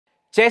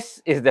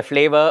Chess is the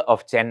flavor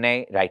of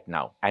Chennai right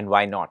now, and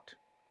why not?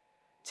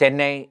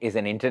 Chennai is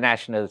an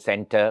international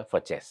center for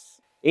chess.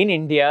 In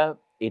India,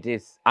 it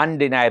is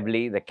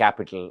undeniably the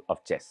capital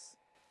of chess.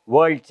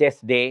 World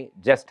Chess Day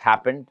just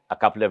happened a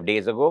couple of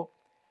days ago,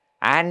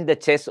 and the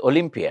Chess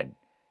Olympiad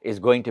is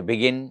going to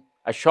begin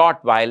a short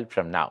while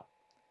from now.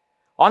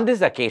 On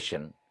this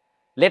occasion,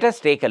 let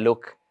us take a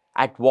look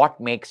at what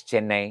makes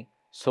Chennai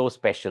so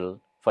special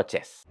for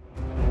chess.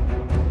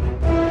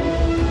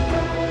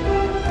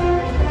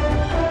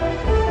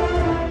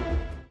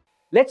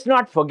 Let's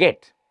not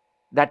forget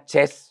that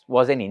chess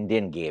was an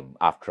Indian game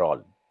after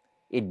all.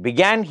 It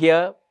began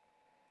here,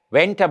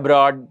 went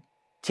abroad,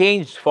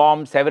 changed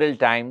form several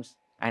times,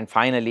 and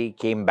finally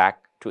came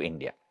back to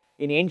India.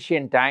 In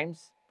ancient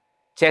times,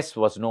 chess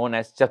was known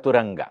as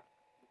Chaturanga.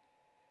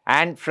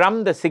 And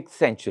from the 6th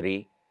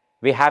century,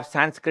 we have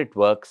Sanskrit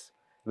works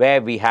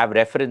where we have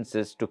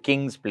references to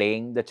kings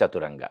playing the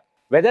Chaturanga.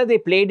 Whether they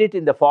played it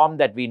in the form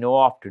that we know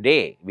of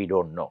today, we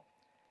don't know.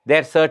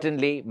 There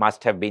certainly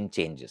must have been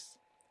changes.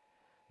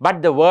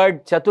 But the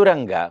word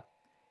Chaturanga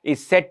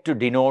is said to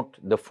denote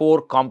the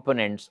 4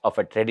 components of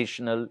a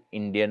traditional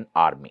Indian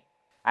army.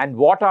 And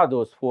what are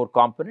those 4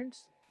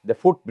 components? The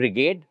foot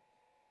brigade,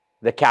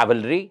 the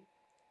cavalry,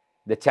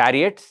 the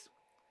chariots,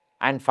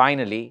 and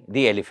finally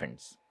the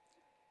elephants.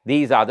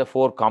 These are the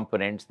 4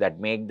 components that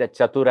make the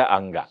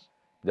Chaturanga,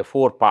 the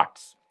 4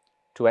 parts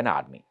to an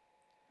army.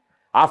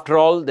 After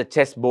all, the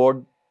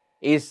chessboard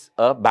is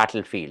a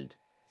battlefield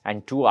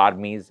and 2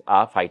 armies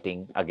are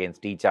fighting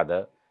against each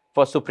other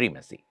for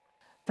supremacy.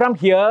 From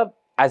here,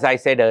 as I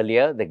said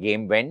earlier, the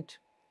game went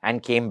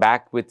and came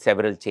back with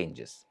several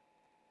changes.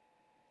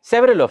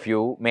 Several of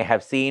you may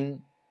have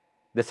seen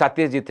the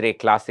Satyajit Ray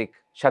classic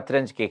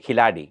Shatranj Ke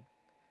Khiladi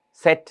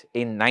set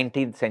in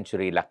 19th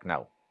century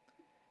Lucknow,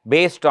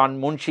 based on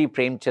Munshi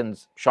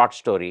Premchand's short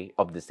story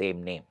of the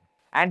same name.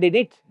 And in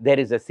it, there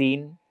is a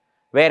scene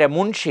where a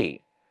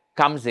Munshi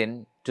comes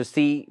in to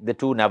see the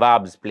 2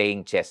 Nawabs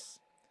playing chess.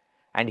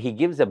 And he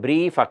gives a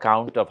brief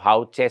account of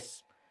how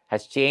chess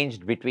has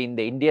changed between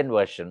the Indian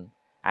version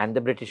and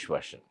the British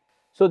version.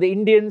 So the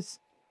Indians,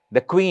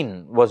 the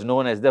queen was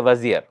known as the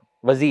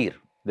Wazir,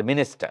 the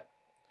minister,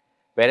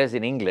 whereas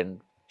in England,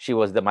 she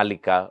was the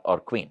Malika or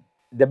queen.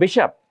 The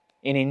bishop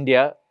in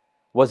India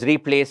was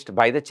replaced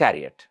by the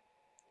chariot.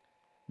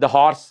 The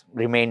horse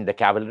remained the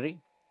cavalry,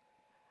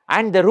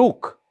 and the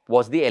rook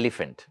was the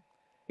elephant.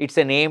 It's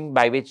a name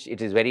by which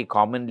it is very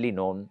commonly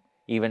known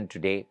even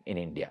today in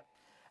India.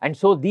 And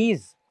so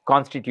these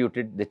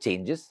constituted the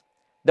changes.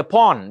 The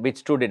pawn which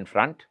stood in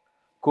front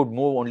could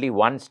move only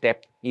 1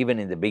 step even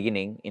in the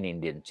beginning in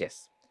Indian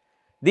chess.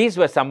 These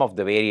were some of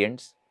the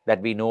variants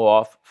that we know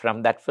of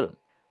from that film.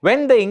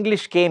 When the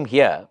English came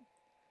here,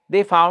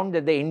 they found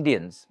that the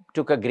Indians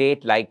took a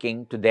great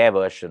liking to their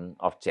version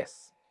of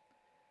chess.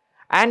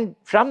 And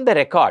from the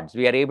records,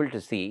 we are able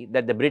to see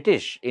that the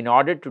British, in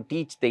order to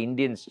teach the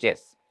Indians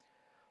chess,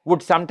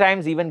 would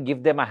sometimes even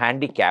give them a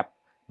handicap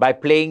by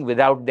playing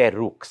without their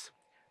rooks,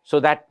 so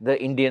that the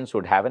Indians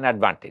would have an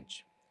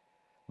advantage.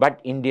 But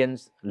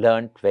Indians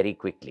learnt very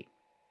quickly.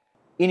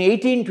 In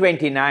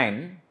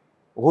 1829,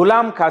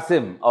 Ghulam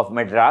Qasim of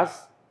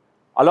Madras,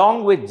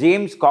 along with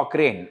James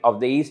Cochrane of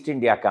the East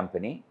India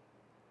Company,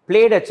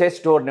 played a chess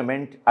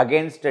tournament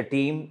against a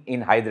team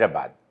in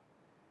Hyderabad.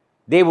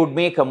 They would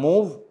make a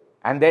move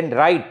and then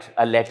write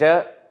a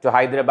letter to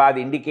Hyderabad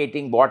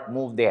indicating what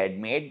move they had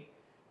made.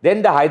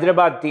 Then the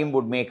Hyderabad team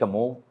would make a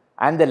move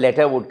and the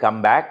letter would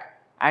come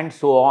back, and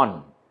so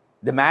on.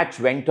 The match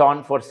went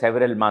on for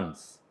several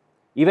months.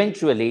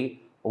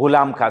 Eventually,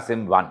 Ghulam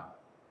Qasim won.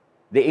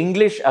 The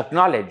English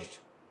acknowledged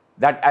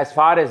that as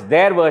far as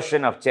their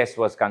version of chess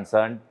was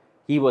concerned,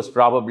 he was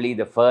probably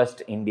the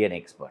first Indian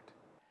expert.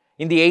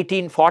 In the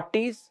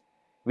 1840s,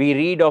 we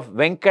read of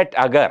Venkat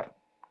Agar,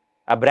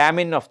 a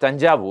Brahmin of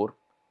Tanjavur,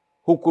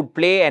 who could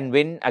play and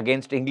win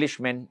against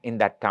Englishmen in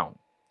that town.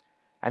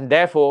 And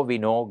therefore, we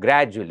know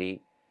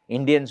gradually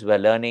Indians were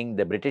learning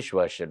the British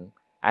version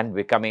and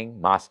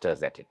becoming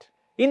masters at it.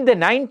 In the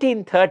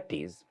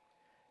 1930s,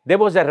 there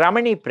was a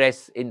Ramani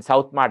press in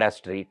South Mada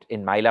Street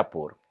in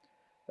Mylapore,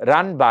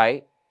 run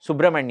by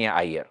Subramanya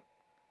Iyer.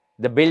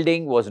 The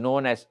building was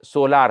known as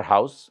Solar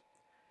House,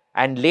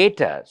 and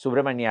later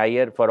Subramanya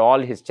Iyer, for all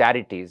his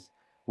charities,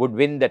 would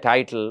win the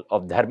title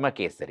of Dharma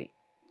Kesari.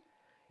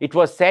 It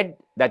was said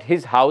that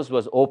his house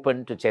was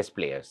open to chess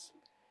players.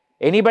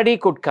 Anybody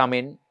could come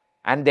in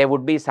and there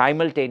would be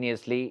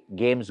simultaneously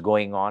games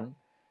going on,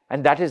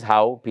 and that is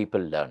how people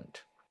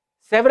learned.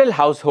 Several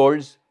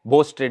households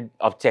boasted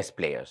of chess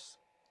players.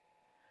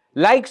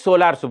 Like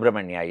Solar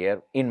Subramanya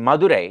Iyer, in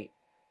Madurai,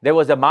 there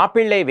was a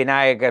Maapillai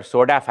Vinayagar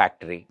soda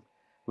factory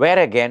where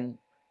again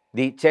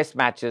the chess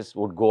matches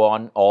would go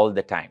on all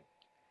the time.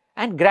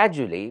 And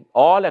gradually,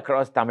 all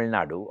across Tamil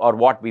Nadu, or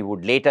what we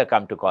would later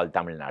come to call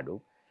Tamil Nadu,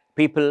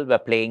 people were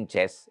playing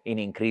chess in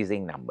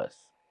increasing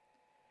numbers.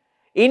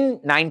 In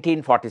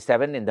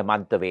 1947, in the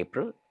month of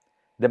April,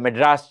 the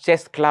Madras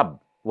Chess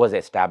Club was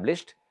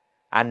established,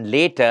 and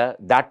later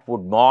that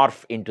would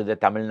morph into the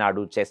Tamil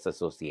Nadu Chess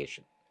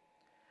Association.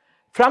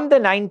 From the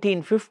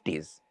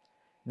 1950s,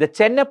 the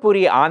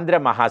Chennapuri Andhra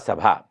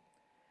Mahasabha,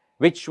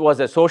 which was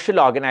a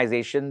social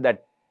organization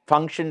that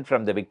functioned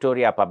from the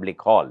Victoria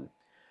Public Hall,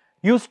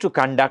 used to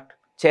conduct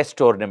chess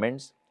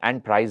tournaments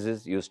and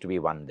prizes used to be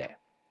won there.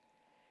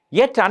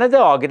 Yet another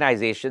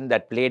organization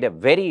that played a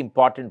very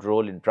important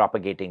role in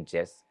propagating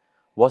chess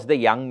was the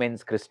Young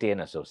Men's Christian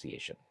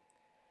Association.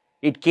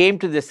 It came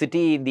to the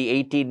city in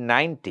the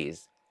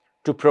 1890s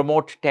to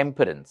promote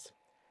temperance,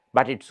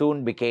 but it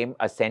soon became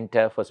a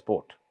center for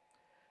sport.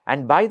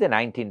 And by the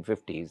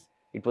 1950s,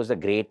 it was a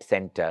great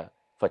center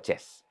for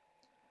chess.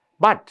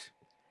 But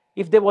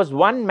if there was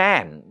one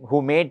man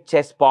who made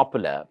chess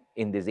popular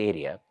in this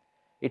area,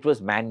 it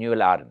was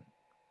Manuel Aaron.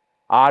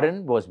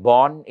 Aaron was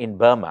born in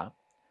Burma,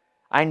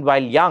 and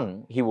while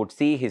young, he would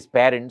see his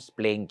parents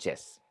playing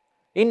chess.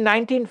 In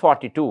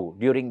 1942,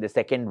 during the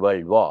Second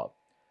World War,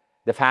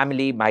 the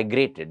family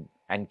migrated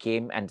and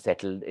came and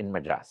settled in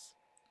Madras.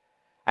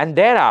 And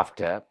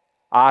thereafter,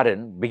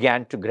 Aaron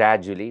began to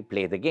gradually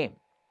play the game.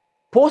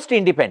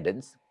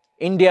 Post-independence,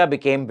 India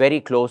became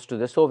very close to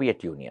the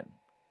Soviet Union,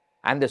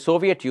 and the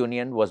Soviet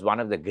Union was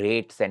one of the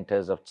great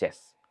centers of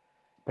chess.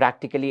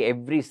 Practically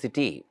every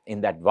city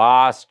in that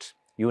vast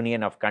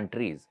union of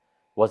countries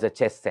was a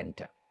chess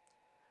center.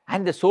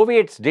 And the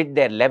Soviets did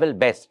their level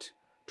best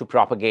to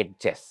propagate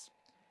chess.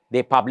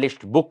 They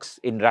published books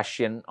in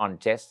Russian on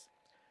chess,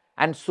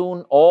 and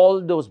soon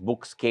all those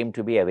books came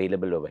to be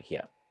available over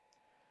here.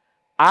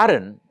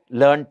 Aaron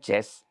learned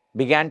chess,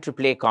 began to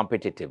play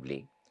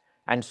competitively,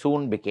 and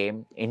soon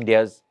became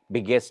India's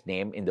biggest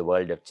name in the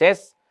world of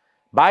chess.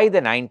 By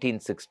the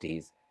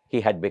 1960s,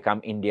 he had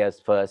become India's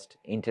first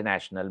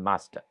international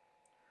master.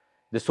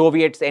 The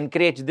Soviets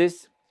encouraged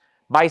this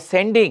by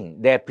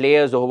sending their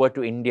players over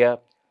to India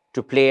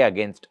to play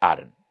against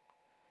Aaron.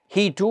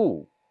 He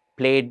too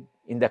played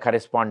in the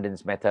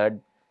correspondence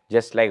method,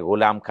 just like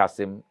Ghulam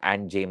Qasim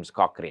and James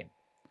Cochrane.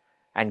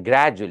 And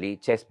gradually,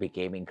 chess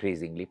became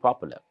increasingly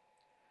popular.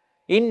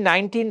 In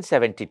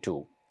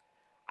 1972,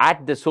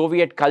 at the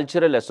Soviet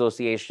Cultural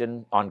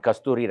Association on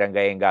Kasturi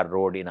Rangayengar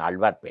Road in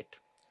Alwarpet,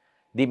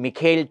 the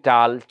Mikhail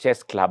Tal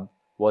Chess Club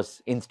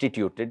was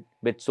instituted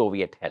with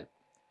Soviet help,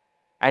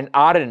 and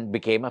Aaron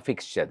became a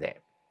fixture there.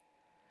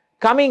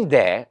 Coming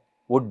there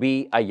would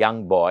be a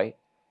young boy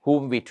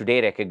whom we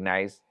today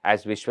recognize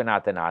as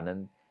Vishwanathan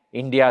Anand,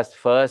 India's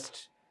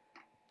first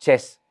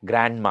chess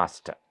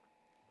grandmaster.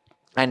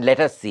 And let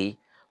us see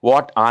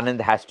what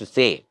Anand has to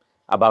say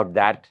about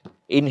that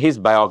in his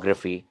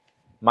biography,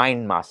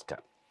 Mind Master.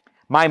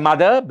 My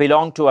mother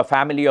belonged to a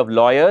family of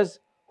lawyers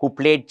who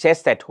played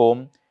chess at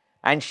home,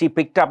 and she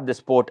picked up the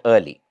sport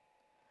early.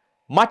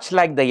 Much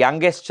like the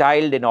youngest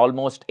child in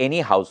almost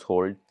any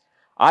household,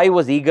 I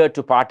was eager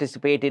to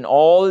participate in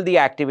all the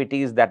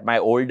activities that my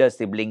older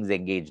siblings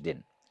engaged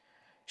in.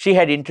 She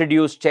had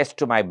introduced chess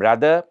to my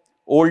brother,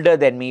 older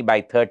than me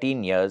by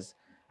 13 years,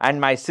 and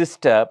my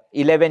sister,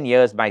 11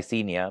 years my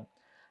senior,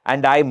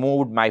 and I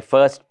moved my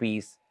first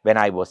piece when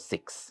I was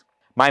 6.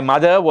 My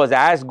mother was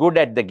as good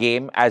at the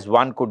game as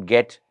one could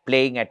get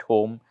playing at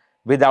home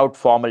without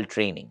formal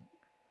training.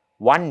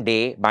 One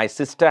day, my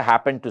sister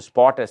happened to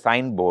spot a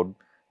signboard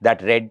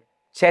that read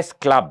Chess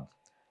Club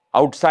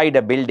outside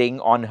a building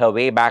on her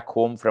way back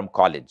home from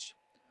college.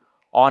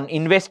 On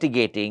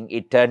investigating,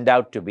 it turned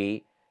out to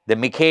be the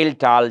Mikhail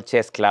Tal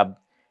Chess Club,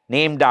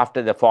 named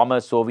after the former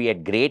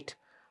Soviet great,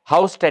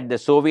 housed at the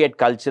Soviet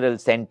Cultural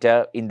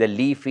Center in the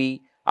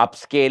leafy,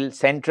 upscale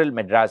central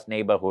Madras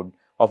neighborhood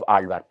of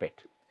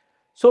Alwarpet.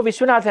 So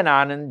Vishwanathan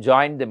Anand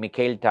joined the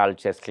Mikhail Tal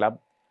Chess Club,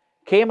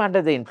 came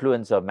under the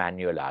influence of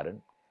Manuel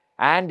Aaron,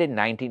 and in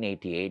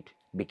 1988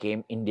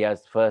 became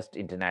India's first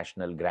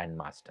international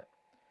grandmaster.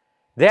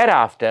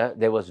 Thereafter,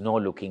 there was no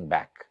looking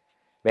back.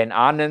 When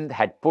Anand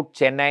had put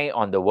Chennai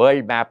on the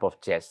world map of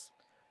chess,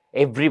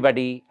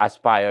 everybody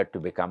aspired to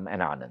become an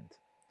Anand.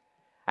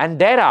 And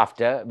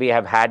thereafter, we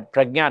have had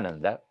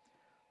Prajnananda,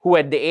 who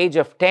at the age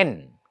of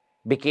 10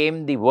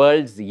 became the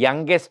world's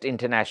youngest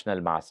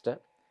international master,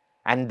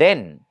 and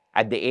then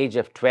at the age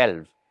of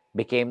 12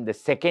 became the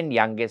second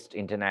youngest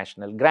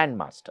international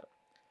grandmaster.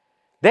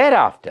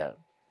 Thereafter,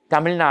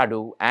 Tamil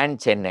Nadu and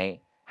Chennai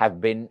have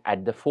been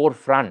at the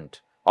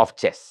forefront of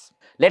chess.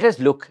 Let us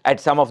look at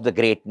some of the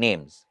great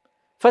names.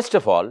 First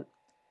of all,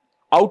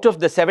 out of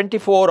the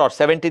 74 or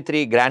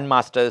 73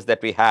 grandmasters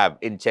that we have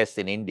in chess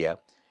in India,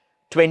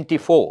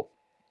 24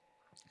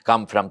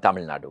 come from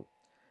Tamil Nadu.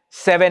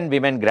 7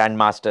 women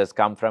grandmasters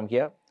come from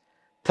here,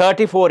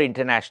 34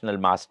 international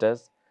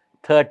masters,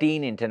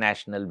 13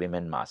 international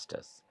women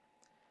masters.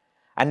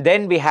 And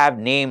then we have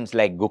names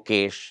like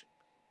Gukesh,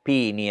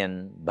 P.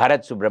 Inian,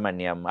 Bharat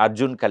Subramaniam,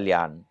 Arjun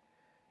Kalyan,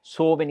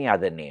 so many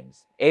other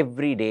names.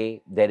 Every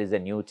day there is a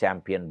new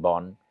champion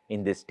born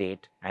in this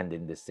state and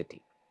in this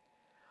city.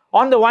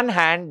 On the one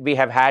hand, we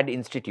have had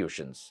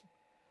institutions.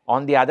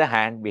 On the other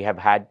hand, we have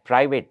had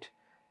private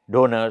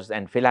donors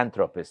and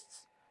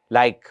philanthropists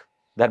like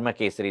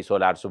Dharmakesari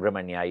Solar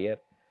Subramanya Iyer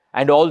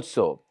and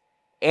also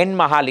N.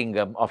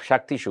 Mahalingam of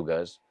Shakti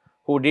Sugars,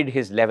 who did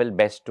his level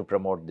best to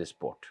promote this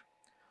sport.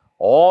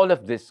 All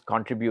of this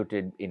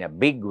contributed in a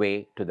big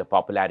way to the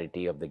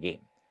popularity of the game.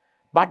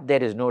 But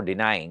there is no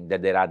denying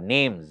that there are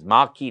names,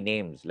 marquee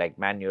names like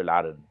Manuel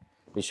Aaron,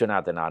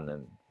 Vishwanathan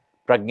Anand,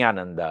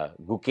 Pragyananda,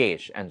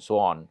 Gukesh, and so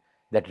on,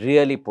 that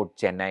really put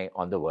Chennai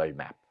on the world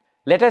map.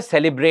 Let us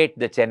celebrate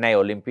the Chennai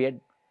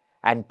Olympiad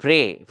and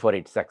pray for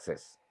its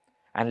success.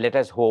 And let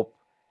us hope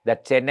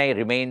that Chennai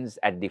remains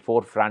at the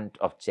forefront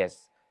of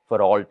chess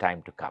for all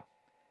time to come.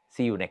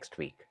 See you next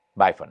week.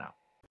 Bye for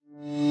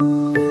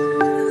now.